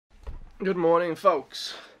Good morning,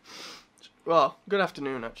 folks. Well, good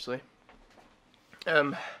afternoon, actually.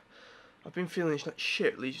 I've been feeling like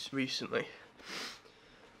shit recently.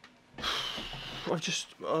 I've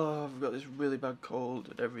got this really bad cold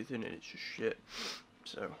and everything, and it's just shit.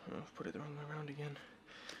 So I've put it the wrong way around again.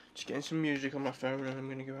 Just getting some music on my phone, and I'm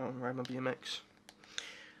gonna go out and ride my BMX.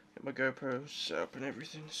 Get my GoPro set up and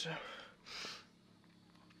everything. So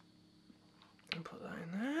I'll put that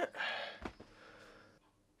in there.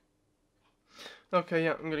 Okay,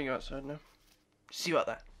 yeah, I'm gonna go outside now. See you out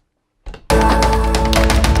there.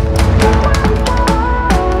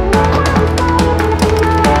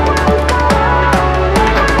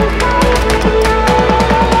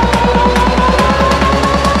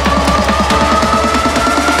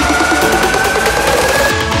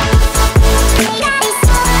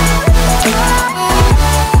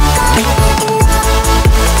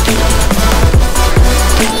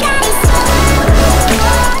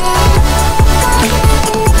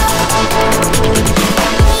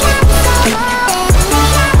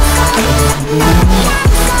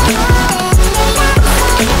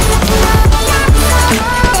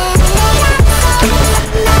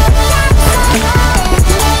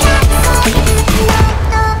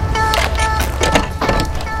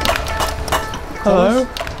 Hello?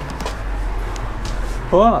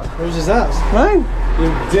 What? Whose is that? Mine? You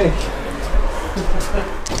dick.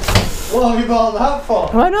 What have you bought that for?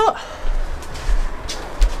 Why not?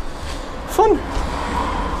 Fun.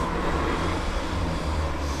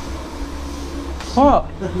 What?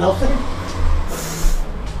 Nothing.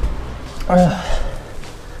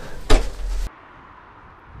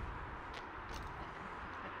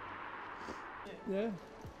 Yeah.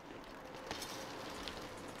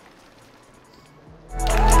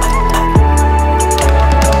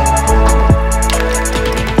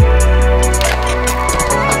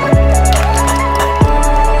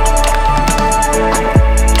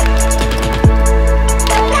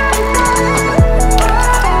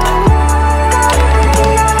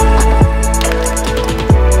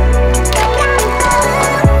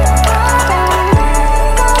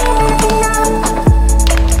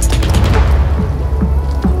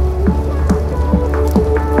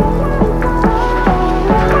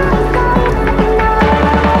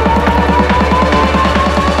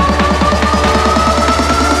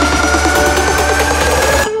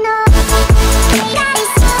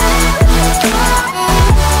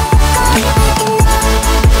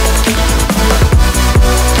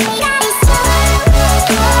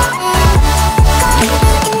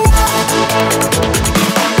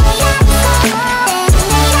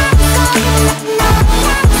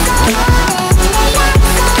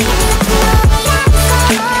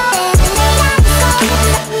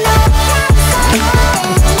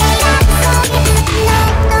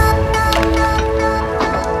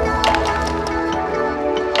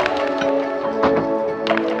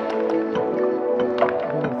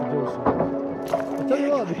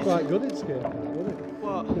 It'd be quite good in skate park, wouldn't it?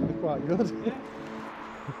 What? It'd be quite good. Yeah.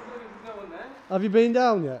 No one there. Have you been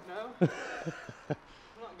down yet? No. I'm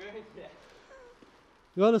not going yet.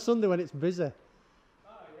 Go on a Sunday when it's busy. Oh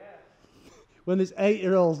yeah. When there's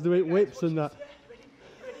 8-year-olds doing whips and that.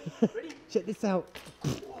 Ready? Check this out.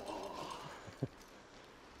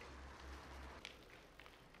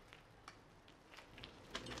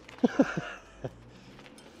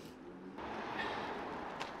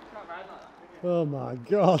 Oh my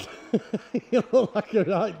god. You look like a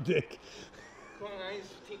right dick. Come on guys,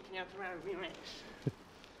 teaching you how to ride a BMX.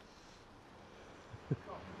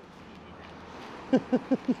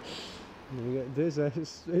 You get dizzy.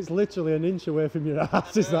 It's literally an inch away from your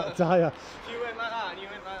ass, is that tyre. If you went like that and you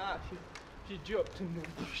went like that, she jumped and then...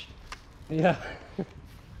 Yeah.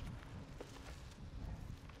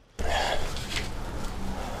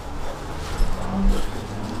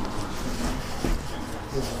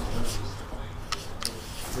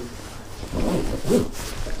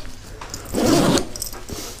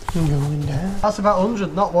 Going down. That's about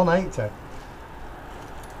 100, not 180.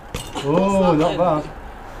 Oh, not bad.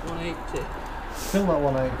 180. Still not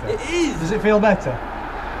 180. It is! Does it feel better?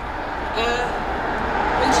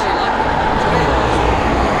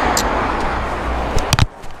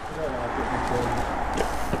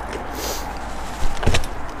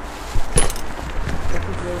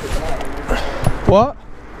 What?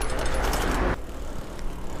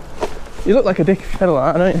 You look like a dick if you pedal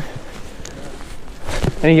like that, don't you?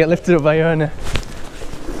 And you get lifted up by your owner.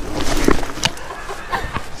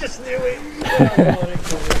 Just knew it. See you in a minute.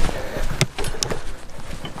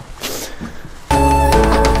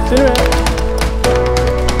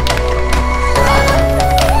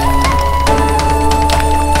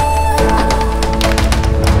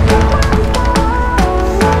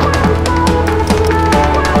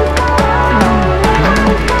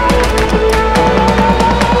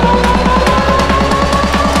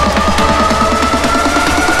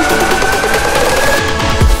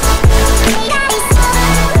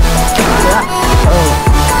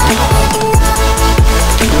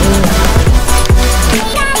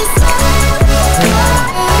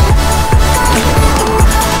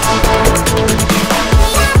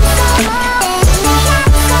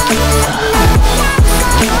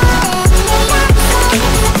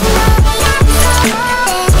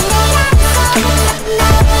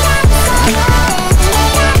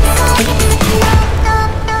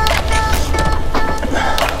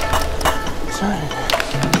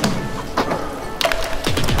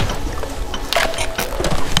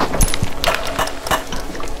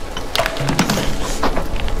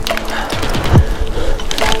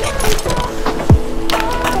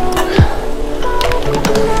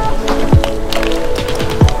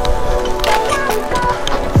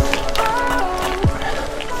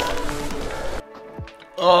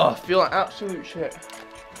 Oh, I feel like absolute shit.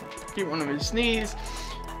 Keep wanting to sneeze.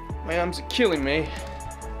 My arms are killing me.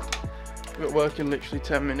 I've got work in literally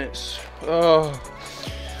 10 minutes. Oh,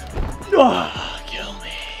 kill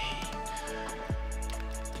me.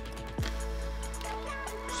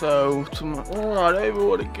 So tomorrow, oh, I don't even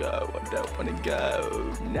want to go. I don't want to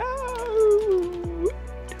go. No.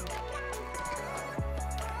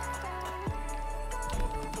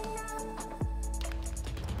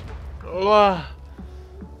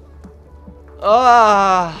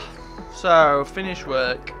 So finish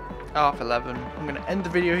work, 11:30. I'm gonna end the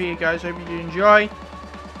video here, guys. Hope you do enjoy.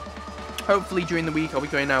 Hopefully during the week I'll be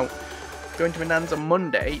going to Anans on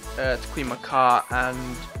Monday to clean my car and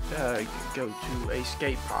go to a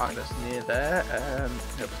skate park that's near there.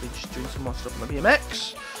 Hopefully just doing some more stuff on the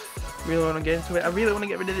BMX. Really want to get into it. I really want to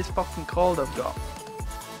get rid of this fucking cold I've got.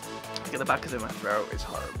 Look at the back of my throat. It's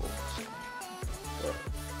horrible. But,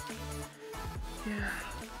 yeah.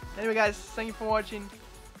 Anyway, guys, thank you for watching.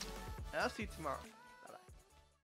 I'll see you tomorrow.